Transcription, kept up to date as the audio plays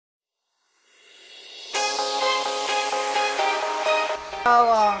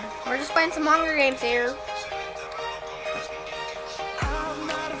we're just playing some Hunger Games here.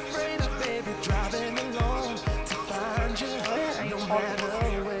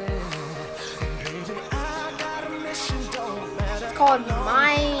 It's called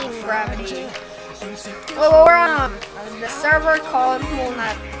Mind Gravity. Well, we're on the server called, well,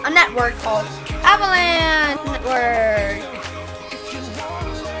 not a network called Avalanche Network.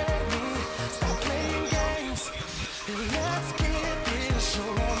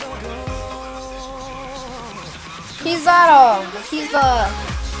 He's the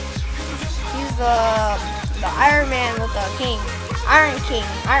Iron Man with the king. Iron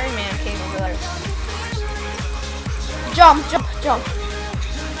Man king over there. Jump.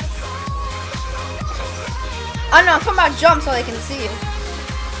 Oh no, I'm talking about jump so they can see you.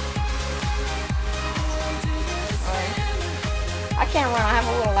 I can't run, I have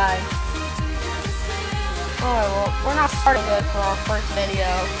a little lag. Alright, well, we're not starting good for our first video.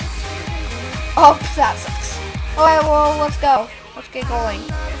 Oh, that sucks. Alright, well, let's go. Let's get going.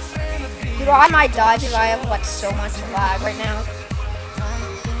 Dude, I might die because I have like so much lag right now.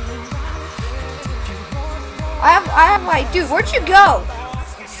 I have like, dude, where'd you go?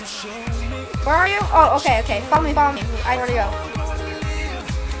 Where are you? Oh, okay. Follow me. I know where to go.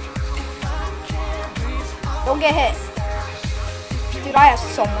 Don't get hit. Dude, I have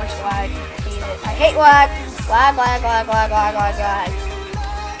so much lag. I hate lag. Lag.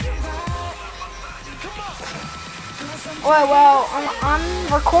 Oh, well, I'm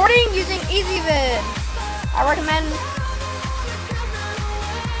recording using EasyVid. I recommend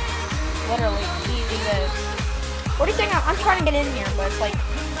literally EasyVid. What do you think? I'm trying to get in here, but it's like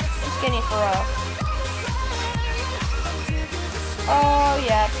skinny for a. Oh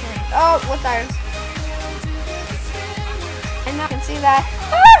yeah. Oh, what's ours? And I can see that.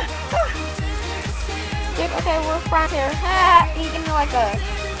 Dude, okay, we're friends here. He gave me like a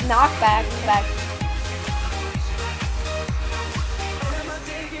knockback back.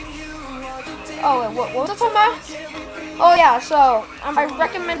 Oh, wait, what was I talking about? Oh yeah, so I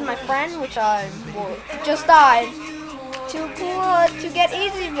recommend my friend, which just died, to get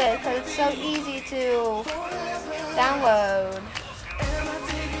EasyVid because it's so easy to download.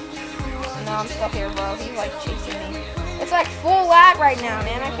 No, I'm stuck here, bro. He's like chasing me. It's like full lag right now,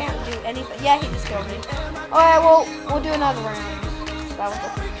 man. I can't do anything. Yeah, he just killed me. Alright, well, we'll do another round. That was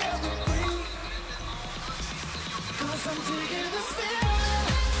the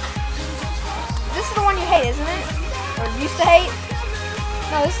This is the one you hate, isn't it? Or used to hate?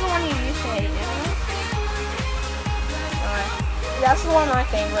 No, this is the one you used to hate, isn't it? Alright. That's one of my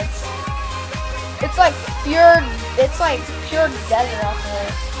favorites. It's like pure desert out there.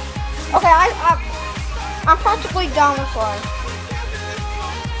 Okay, I'm practically done with one.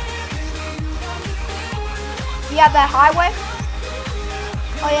 You have that highway?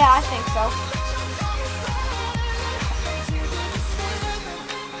 Oh yeah, I think so.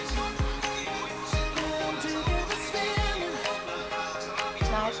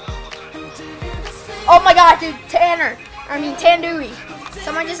 Oh my god, dude, Tandoori.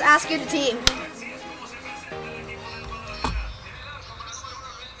 Someone just asked you to team.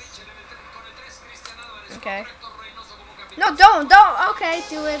 Okay. No, don't. Okay,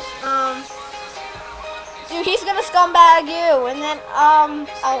 do it. Dude, he's gonna scumbag you, and then,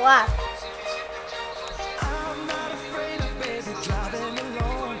 I'll laugh.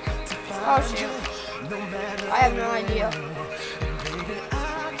 Oh, shoot. I have no idea.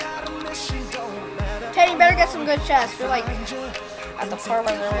 Teddy, better get some good chests. You're like at the part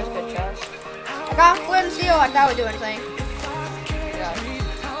where there is good chests. I got flint and steel like that would do anything. Yeah.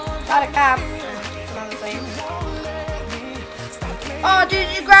 Got a cap. Another thing. Oh, dude,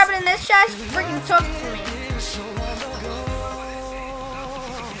 you grab it in this chest? Freaking took it from me. Sure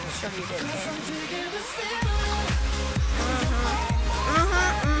you did.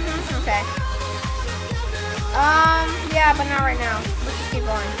 Okay. Yeah, but not right now. Let's just keep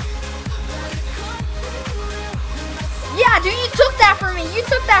going. Yeah, dude, you took that from me.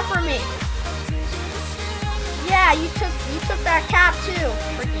 Yeah, you took that cap too.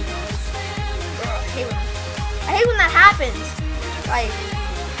 Freaking. I hate when that happens. Like.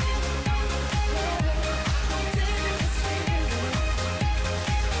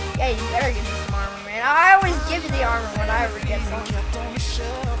 Yeah, you better give me some armor, man. I always give you the armor when I ever get some.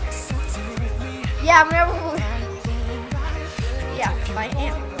 Yeah, remember. Yeah, I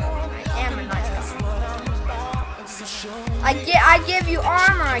am a nice guy. I give you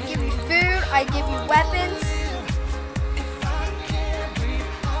armor, I give you food, I give you weapons.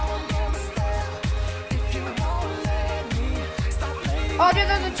 Oh, dude,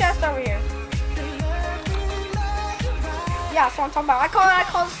 there's a chest over here. Yeah, that's what I'm talking about. I call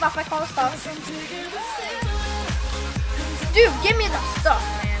the stuff. Dude, give me the stuff,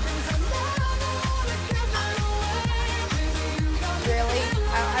 man. Really?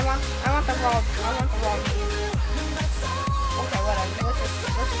 I want the raw meat. Okay, whatever. Let's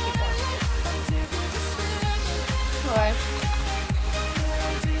just keep going. Okay.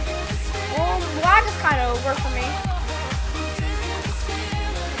 Well, lag is kind of over for me.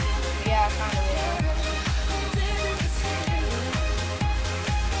 Yeah, kind of is.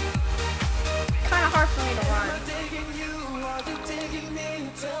 Kind of hard for me to run.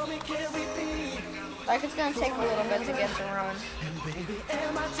 Like, it's gonna take a little bit to get to run.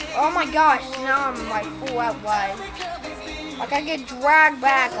 Oh my gosh, now I'm like full out wide. Like, I get dragged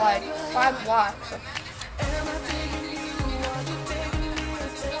back like 5 blocks.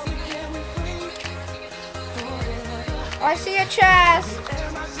 I see a chest.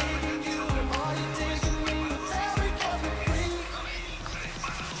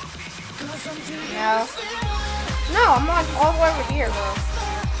 No, I'm like all the way over here, bro.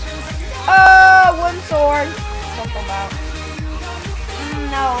 Oh, wooden sword. Something about.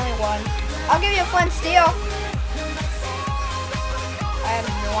 No, only one. I'll give you a flint steel. I have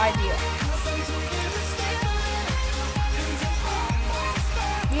no idea.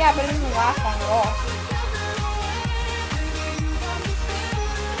 Yeah, but it doesn't last long at all.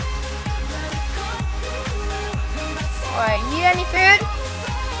 Alright, need any food?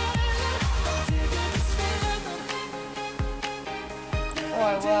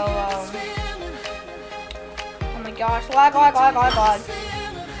 Alright, well, oh my gosh, lag.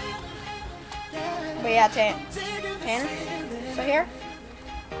 But yeah, Tanner? So here?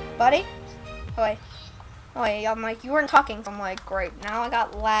 Buddy? Oh wait, I'm like, you weren't talking, so I'm like, great, now I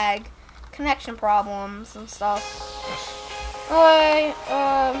got lag, connection problems and stuff. Alright,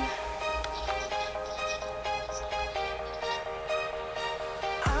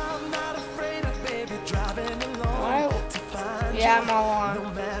 yeah, I'm all on.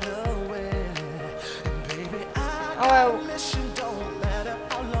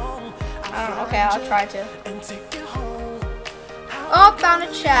 Oh, okay, I'll try to. Oh, found a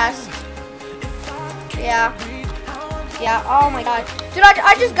chest. Yeah, oh my god. Dude,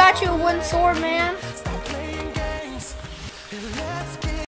 I just got you a wooden sword, man.